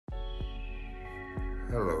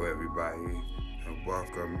Hello, everybody, and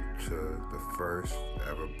welcome to the first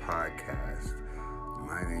ever podcast.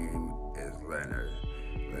 My name is Leonard.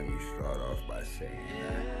 Let me start off by saying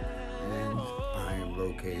that. And I am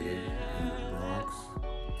located in the Bronx.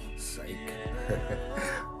 Psych.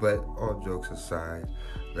 But all jokes aside,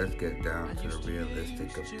 let's get down to the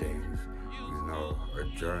realistic of things. A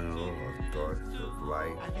journal of thoughts of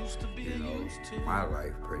life, my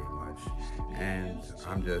life pretty much. And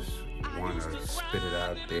I'm just want to spit it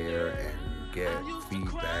out there and get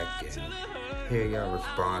feedback and hear y'all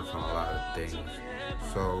response on a lot of things.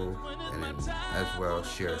 So, and then as well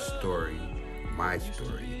share a story, my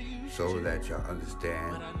story, so that y'all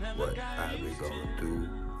understand what I've been going through,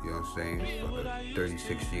 for the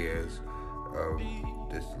 36 years of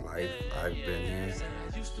this life I've been here.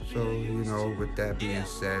 So, with that being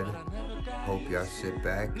said, hope y'all sit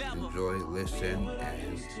back, enjoy, listen,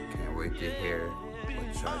 and can't wait to hear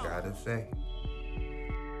what y'all gotta say.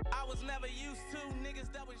 I was never used to